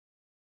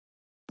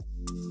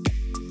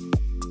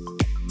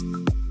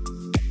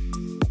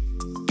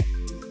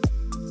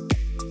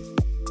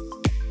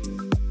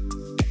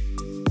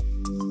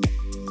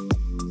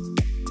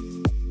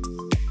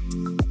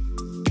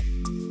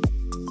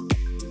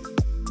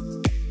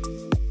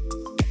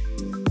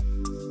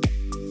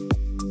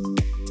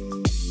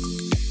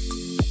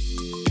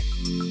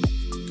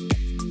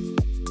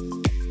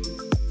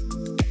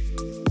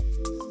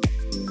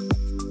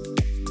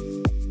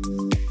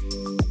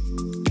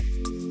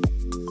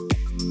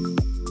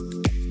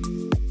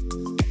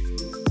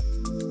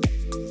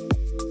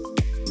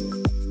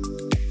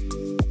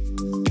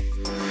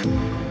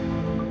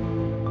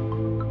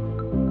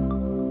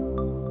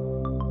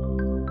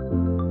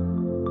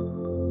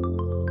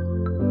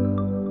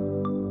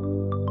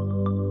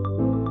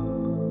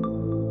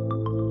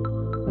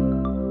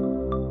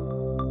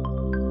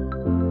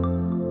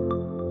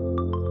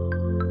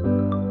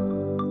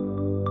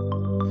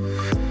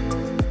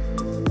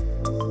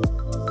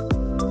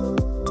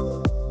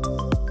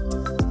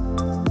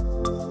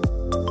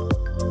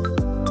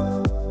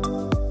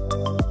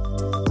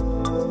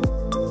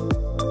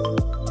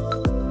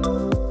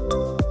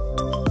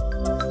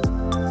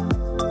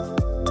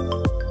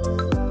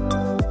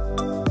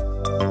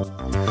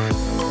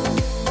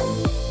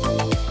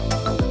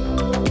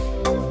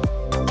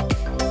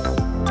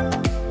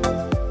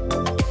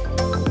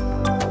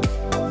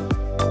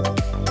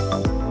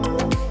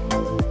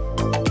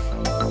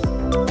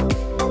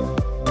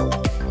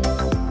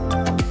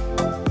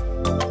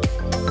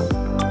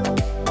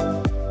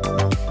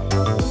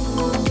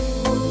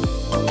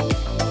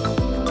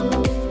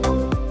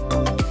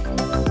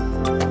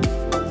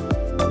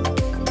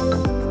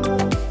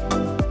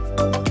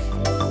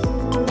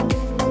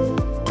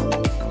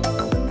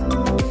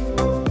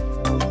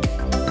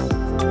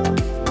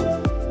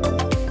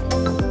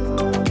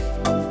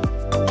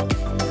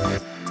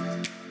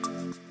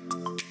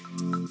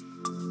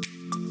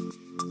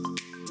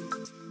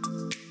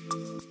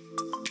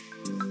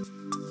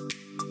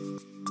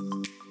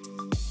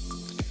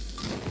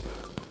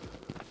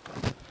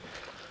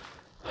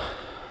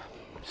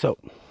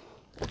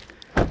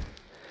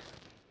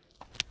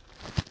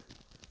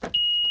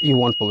You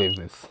won't believe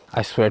this.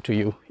 I swear to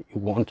you, you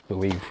won't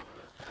believe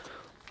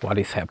what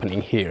is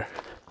happening here.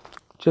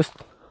 Just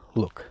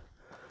look.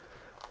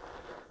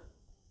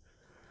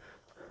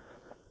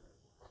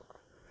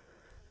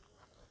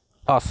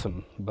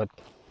 Awesome, but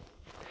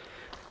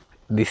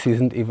this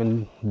isn't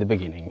even the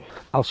beginning.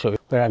 I'll show you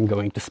where I'm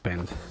going to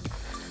spend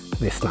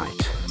this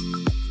night.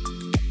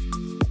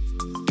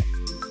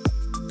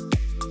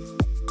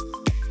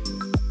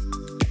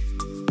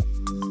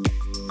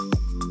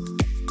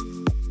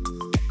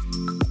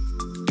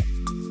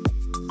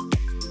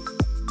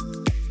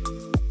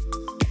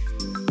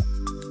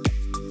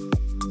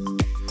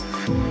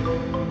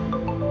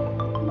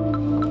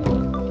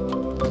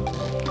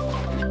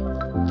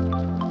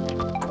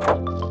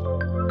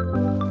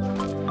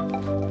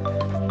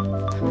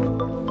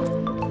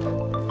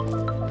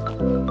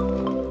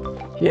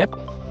 Yep,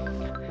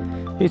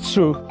 it's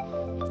true.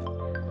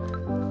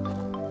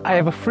 I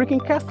have a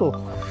freaking castle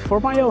for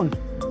my own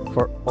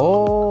for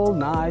all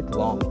night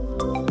long.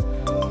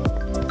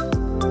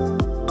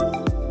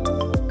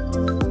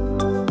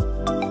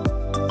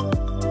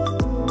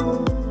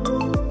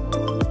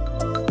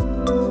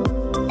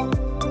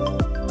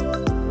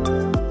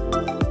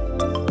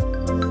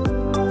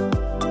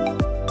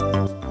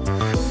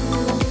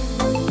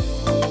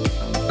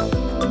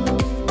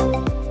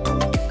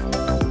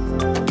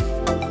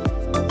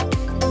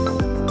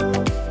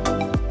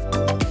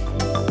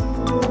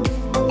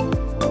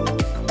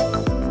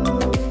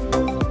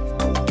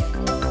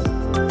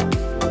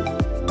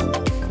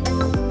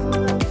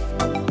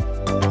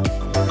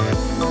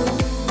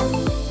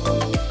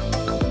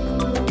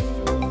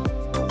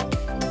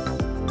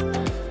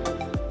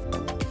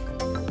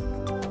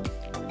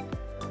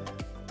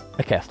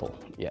 A castle,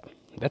 yeah,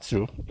 that's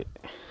true.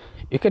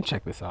 You can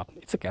check this out.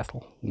 It's a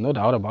castle, no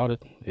doubt about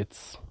it.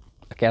 It's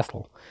a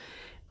castle.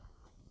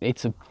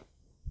 It's a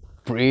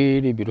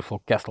pretty beautiful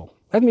castle.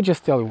 Let me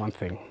just tell you one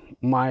thing.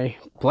 My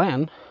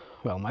plan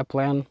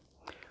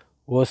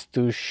was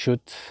to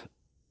shoot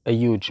a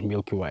huge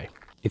Milky Way.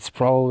 It's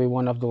probably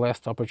one of the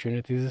last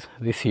opportunities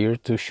this year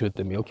to shoot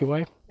the Milky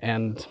Way,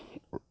 and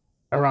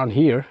around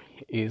here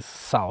is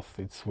south.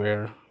 It's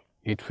where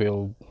it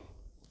will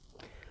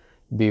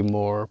be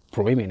more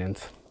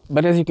prominent.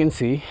 But as you can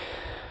see,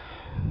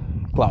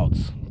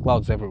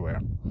 clouds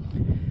everywhere.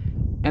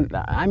 And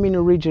I'm in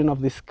a region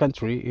of this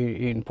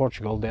country in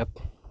Portugal that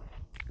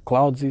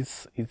clouds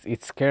it's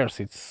scarce.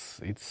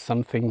 It's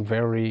something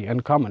very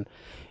uncommon.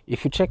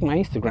 If you check my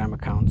Instagram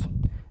account,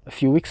 a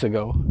few weeks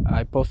ago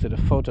I posted a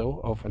photo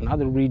of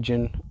another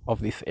region of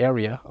this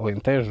area,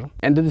 Alentejo,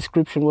 and the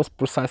description was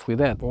precisely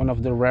that. One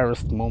of the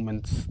rarest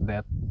moments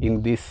that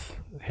in this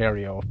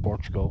area of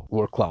Portugal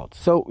were clouds.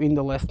 So in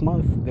the last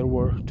month there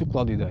were 2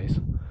 cloudy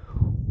days.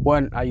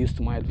 One I used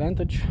to my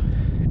advantage,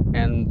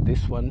 and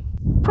this one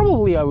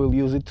probably I will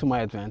use it to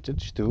my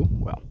advantage too.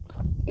 Well,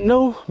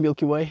 no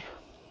Milky Way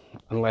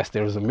unless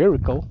there's a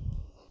miracle.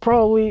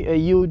 Probably a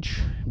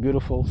huge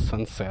beautiful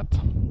sunset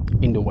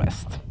in the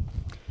west.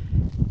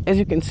 As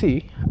you can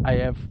see, I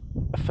have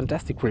a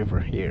fantastic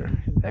river here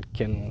that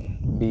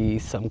can be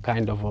some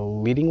kind of a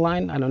leading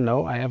line. I don't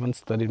know, I haven't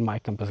studied my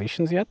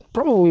compositions yet.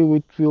 Probably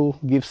it will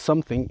give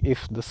something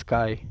if the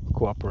sky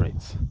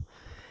cooperates.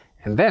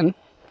 And then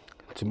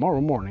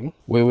tomorrow morning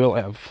we will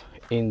have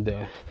in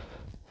the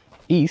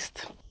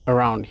east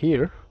around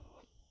here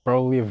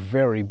probably a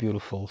very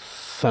beautiful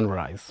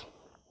sunrise.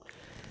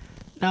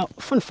 Now,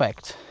 fun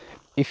fact,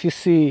 if you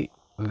see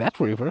that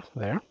river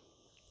there,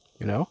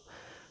 you know,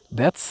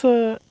 that's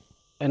a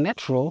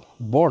natural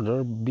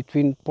border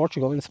between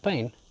Portugal and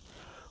Spain.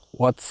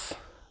 What's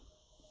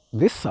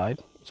this side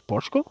is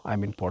Portugal.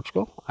 I'm in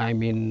Portugal.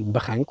 I'm in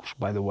Barrancos,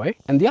 by the way.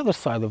 And the other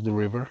side of the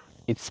river,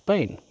 it's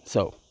Spain.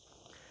 So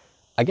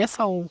I guess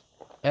I'll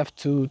have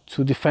to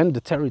defend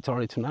the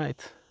territory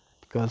tonight,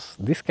 because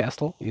this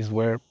castle is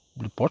where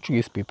the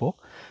Portuguese people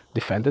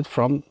defended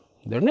from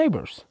their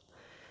neighbors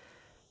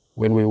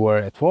when we were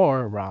at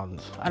war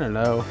around, I don't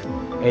know,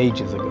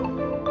 ages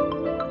ago.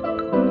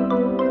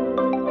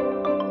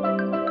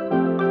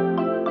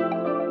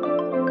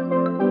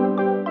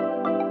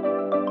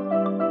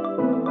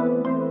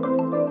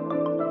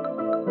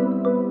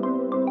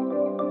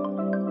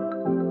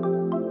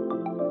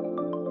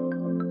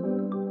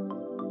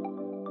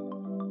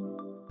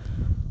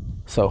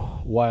 So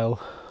while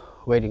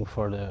waiting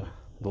for the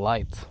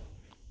light,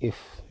 if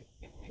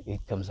it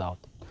comes out,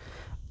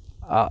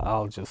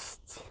 I'll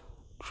just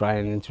try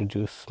and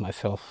introduce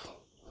myself,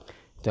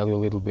 tell you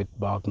a little bit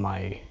about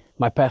my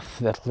path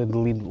that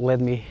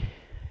led me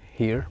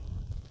here.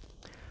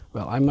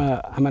 Well, I'm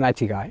an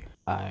IT guy.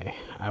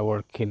 I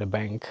work in a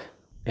bank,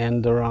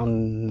 and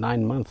around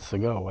 9 months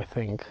ago, I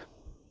think,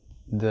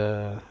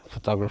 the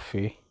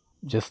photography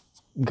just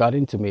got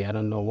into me. I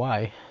don't know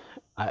why.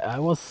 I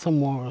was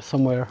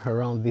somewhere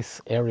around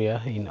this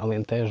area in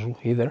Alentejo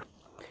either,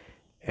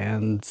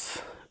 and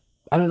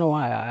I don't know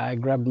why I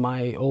grabbed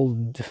my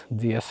old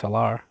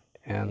DSLR,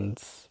 and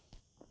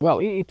well,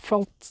 it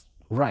felt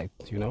right,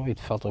 you know, it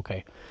felt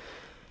okay.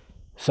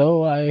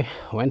 So I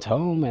went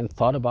home and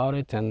thought about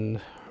it and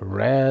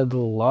read a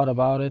lot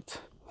about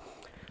it,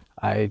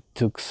 I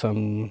took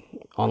some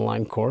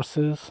online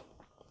courses,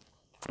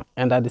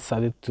 and I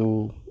decided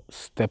to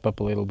step up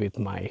a little bit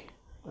my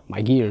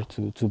gear,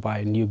 to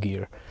buy new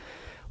gear.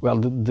 Well,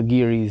 the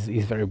gear is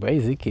very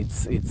basic.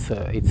 It's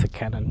a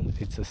Canon.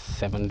 It's a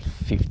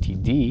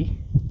 750D.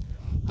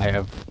 I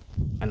have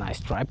a nice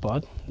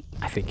tripod.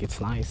 I think it's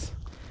nice,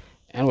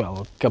 and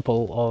well, a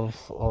couple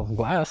of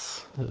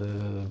glass,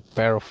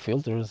 pair of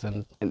filters,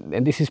 and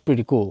this is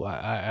pretty cool.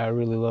 I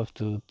really love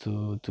to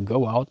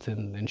go out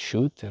and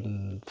shoot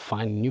and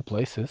find new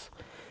places.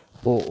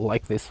 Well,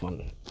 like this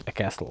one, a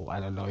castle. I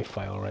don't know if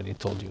I already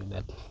told you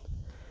that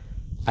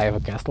I have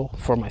a castle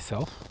for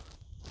myself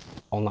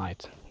all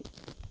night.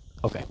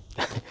 Okay,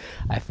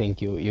 I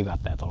think you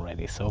got that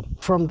already. So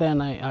from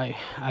then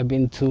I've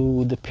been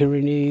to the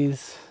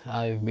Pyrenees,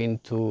 I've been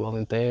to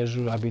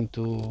Alentejo, I've been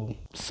to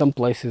some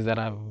places that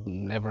I've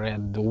never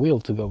had the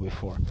will to go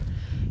before,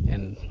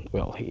 and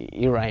well,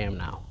 here I am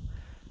now.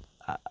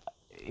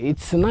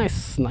 It's a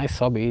nice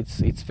hobby.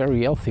 It's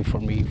very healthy for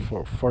me,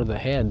 for the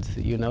head.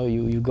 You know,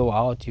 you go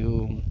out,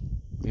 you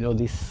know,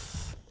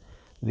 these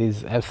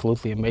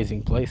absolutely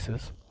amazing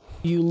places.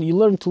 You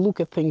learn to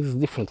look at things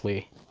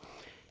differently.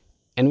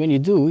 And when you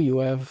do, you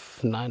have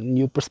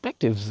new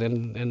perspectives,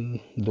 and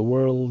the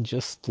world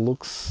just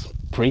looks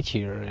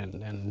prettier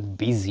and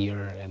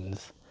busier, and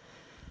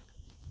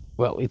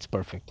well, it's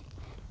perfect.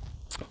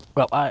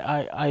 Well,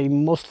 I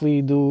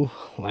mostly do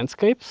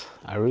landscapes.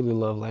 I really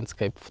love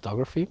landscape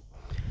photography.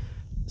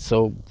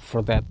 So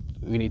for that,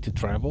 we need to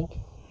travel.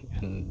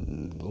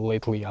 And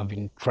lately I've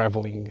been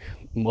traveling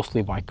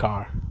mostly by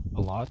car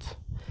a lot.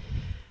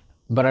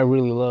 But I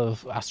really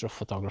love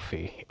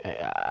astrophotography.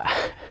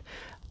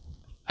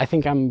 I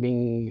think I'm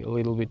being a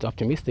little bit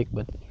optimistic,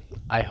 but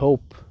I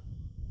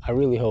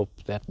really hope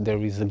that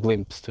there is a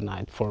glimpse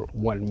tonight for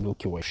one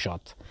Milky Way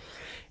shot.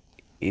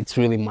 It's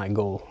really my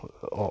goal,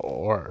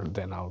 or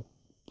then I'll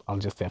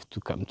just have to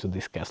come to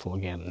this castle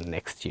again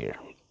next year.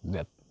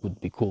 That would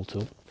be cool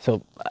too.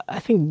 So I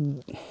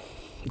think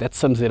that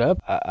sums it up.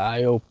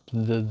 I hope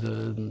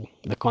the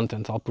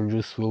content I'll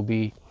produce will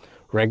be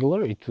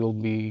regular. It will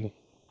be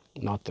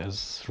not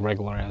as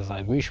regular as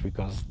I wish,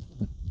 because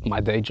my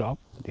day job,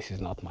 this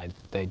is not my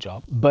day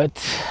job, but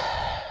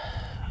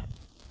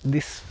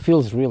this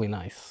feels really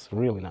nice,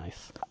 really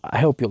nice. I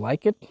hope you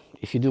like it.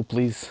 If you do,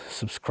 please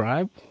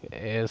subscribe.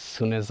 As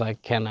soon as I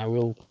can, I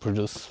will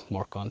produce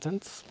more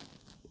contents.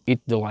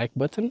 Hit the like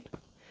button,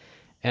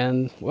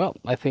 and well,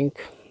 I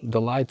think the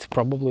light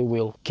probably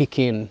will kick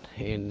in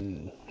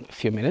a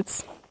few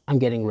minutes. I'm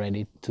getting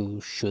ready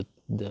to shoot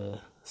the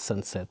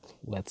sunset.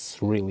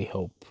 Let's really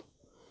hope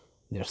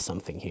there's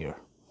something here.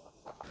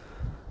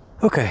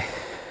 Okay,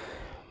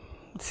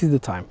 this is the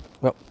time.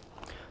 Well,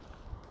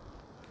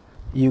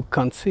 you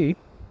can't see,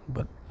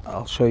 but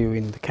I'll show you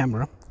in the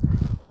camera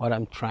what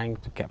I'm trying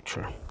to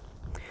capture.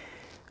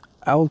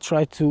 I will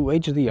try to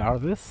HDR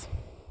this.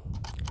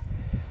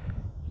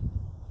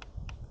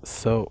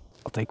 So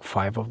I'll take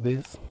 5 of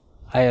these.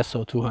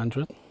 ISO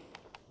 200,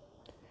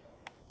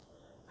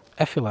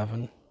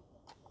 f11,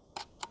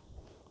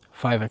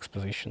 5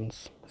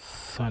 expositions.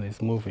 Sun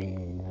is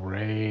moving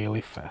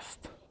really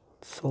fast.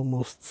 It's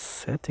almost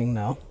setting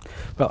now.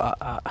 Well,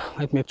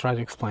 let me try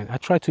to explain. I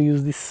try to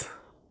use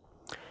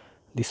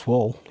this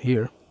wall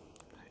here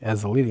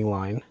as a leading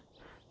line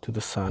to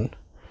the sun,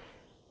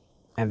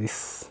 and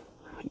this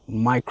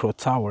micro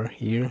tower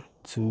here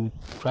to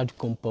try to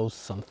compose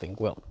something.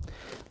 Well,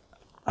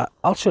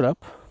 I'll shut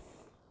up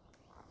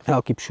and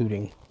I'll keep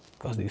shooting,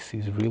 because this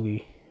is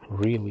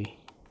really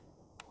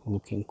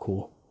looking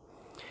cool.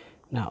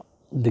 Now,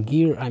 the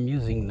gear I'm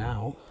using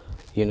now,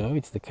 you know,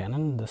 it's the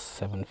Canon, the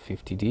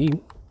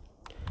 750D.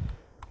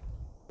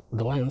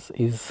 The lens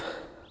is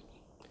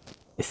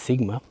a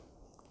Sigma,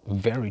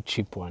 very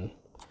cheap one.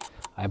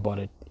 I bought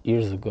it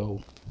years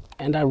ago,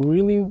 and I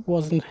really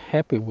wasn't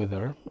happy with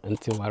her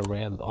until I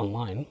read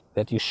online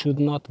that you should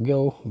not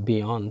go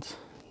beyond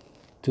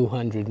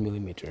 200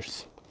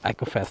 millimeters. I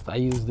confess, I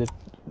used it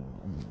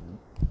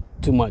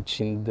too much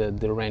in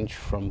the range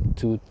from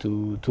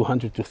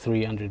 200 to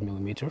 300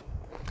 millimeter,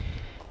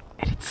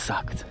 and it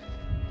sucked.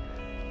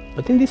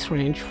 But in this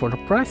range, for the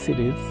price it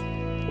is,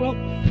 well,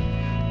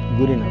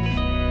 good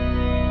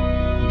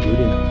enough. Good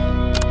enough.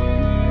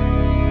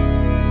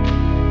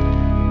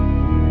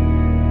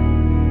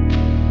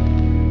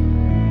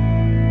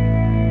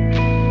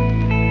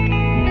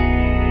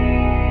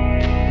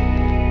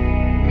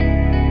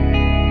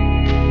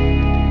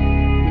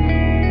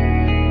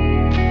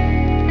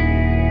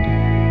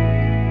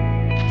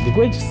 The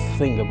greatest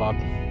thing about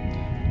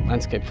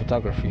landscape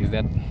photography is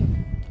that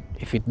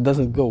if it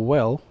doesn't go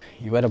well,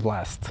 you had a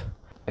blast,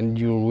 and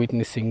you're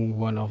witnessing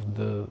one of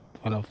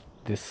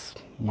these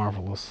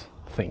marvelous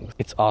things.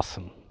 It's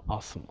awesome,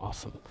 awesome,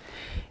 awesome.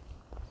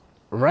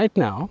 Right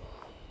now,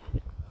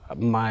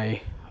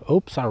 my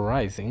hopes are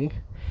rising,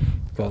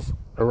 because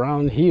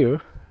around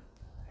here,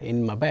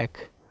 in my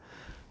back,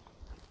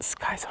 the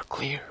skies are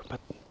clear, but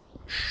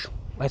shh,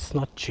 let's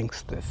not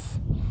jinx this.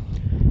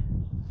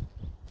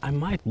 I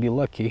might be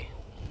lucky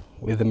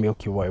with the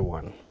Milky Way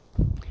one.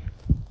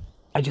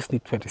 I just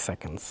need 20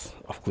 seconds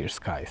of clear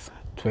skies.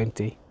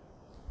 20,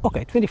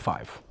 okay,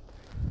 25.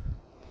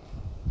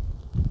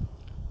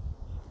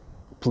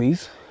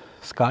 Please,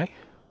 sky.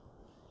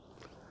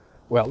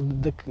 Well,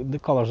 the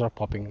colors are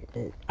popping.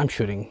 I'm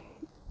shooting.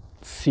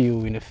 See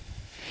you in a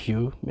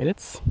few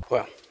minutes.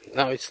 Well,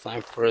 now it's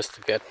time for us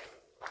to get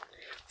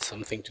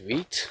something to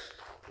eat,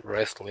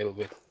 rest a little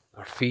bit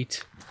our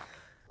feet.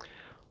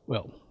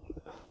 Well,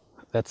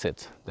 that's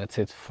it. That's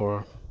it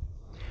for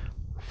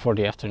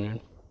the afternoon.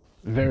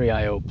 Very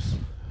high hopes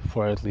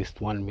for at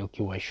least one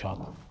Milky Way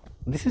shot.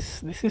 This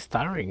is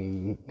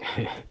tiring.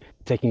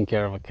 Taking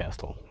care of a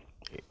castle.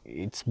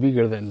 It's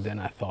bigger than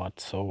I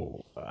thought,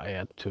 so I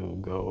had to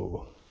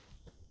go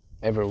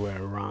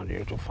everywhere around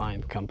here to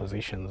find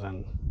compositions,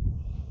 and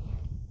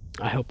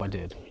I hope I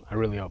did. I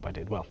really hope I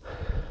did. Well,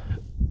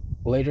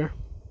 later,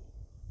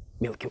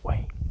 Milky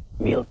Way.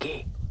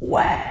 Milky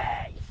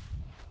Way!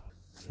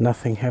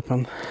 Nothing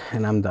happened,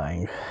 and I'm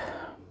dying.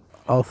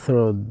 I'll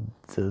throw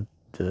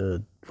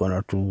the one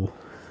or two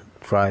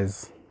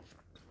tries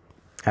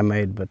I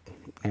made, but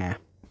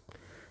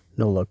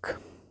no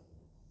luck.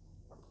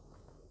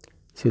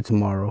 See you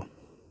tomorrow.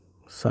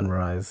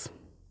 Sunrise.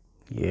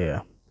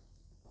 Yeah.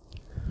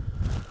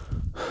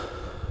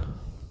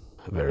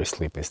 Very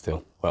sleepy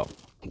still. Well,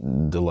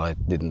 the light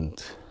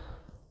didn't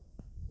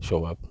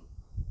show up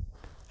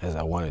as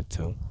I wanted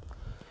to.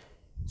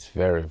 It's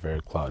very,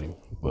 very cloudy,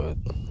 but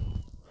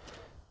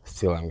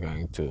still I'm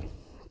going to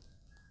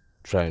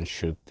try and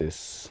shoot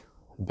this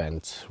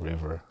bent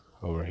river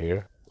over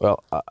here.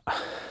 Well,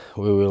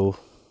 we will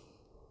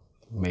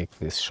make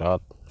this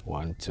shot,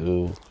 one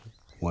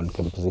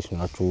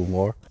composition or two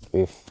more,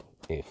 if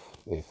there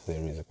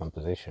is a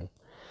composition.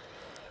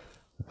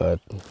 But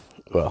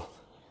well,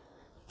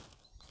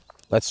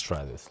 let's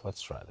try this.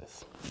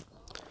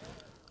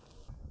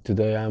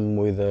 Today I'm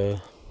with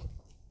a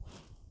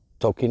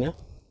Tokina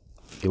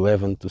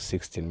 11 to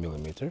 16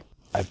 millimeter.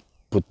 I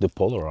put the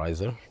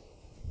polarizer,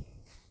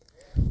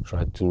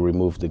 tried to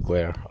remove the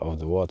glare of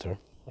the water,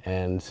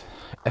 and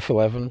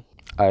f11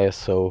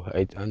 ISO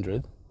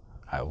 800.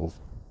 I will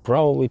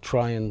probably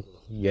try and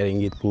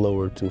getting it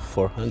lower to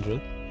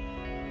 400,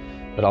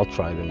 but I'll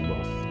try them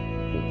both.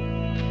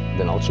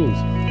 Then I'll choose.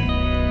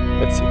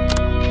 Let's see.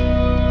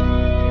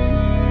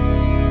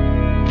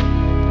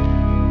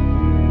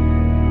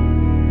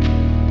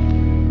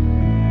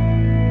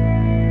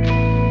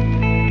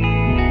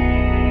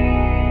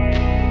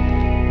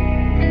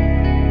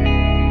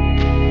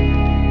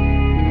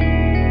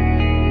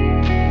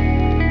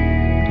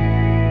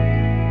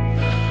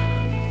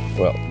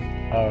 Well,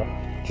 our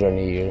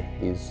journey here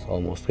is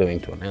almost coming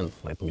to an end.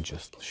 Let me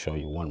just show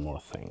you one more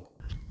thing.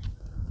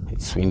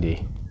 It's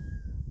windy.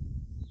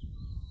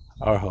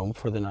 Our home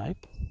for the night.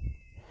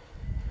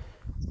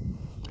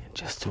 And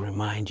just to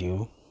remind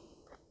you,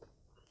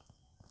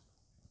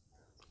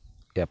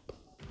 yep,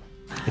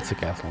 it's a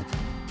castle.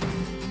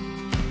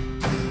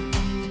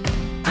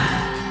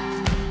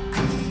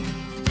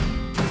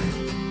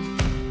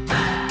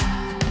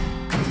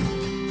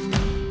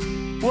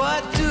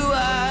 What do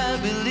I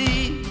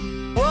believe?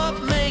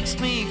 What makes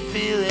me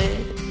feel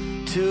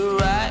it to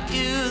write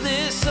you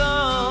this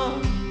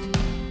song?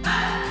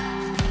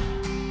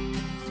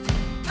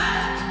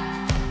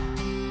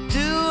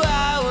 2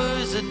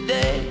 hours a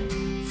day,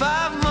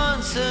 5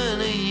 months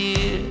and a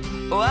year.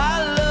 Oh,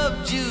 I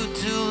loved you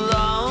too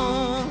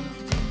long.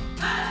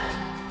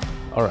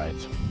 All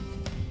right,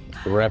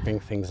 wrapping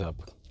things up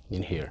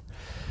in here.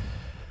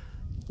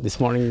 This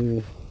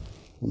morning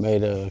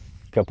made a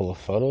couple of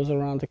photos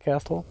around the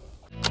castle.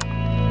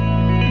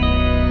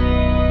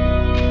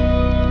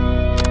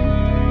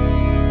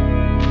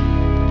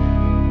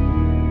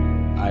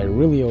 I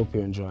really hope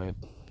you enjoy it.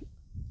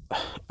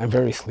 I'm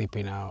very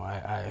sleepy now.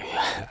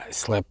 I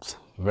slept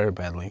very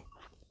badly,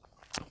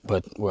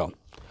 but well,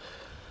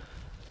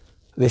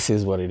 this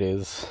is what it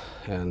is,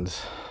 and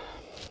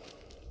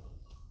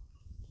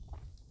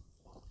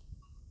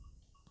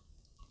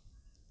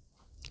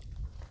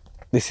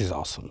this is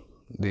awesome.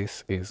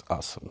 This is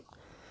awesome.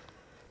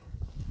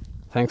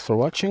 Thanks for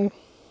watching.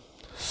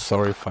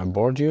 Sorry if I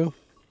bored you.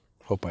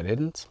 Hope I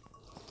didn't.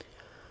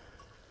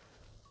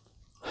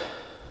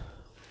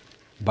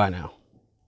 Bye now.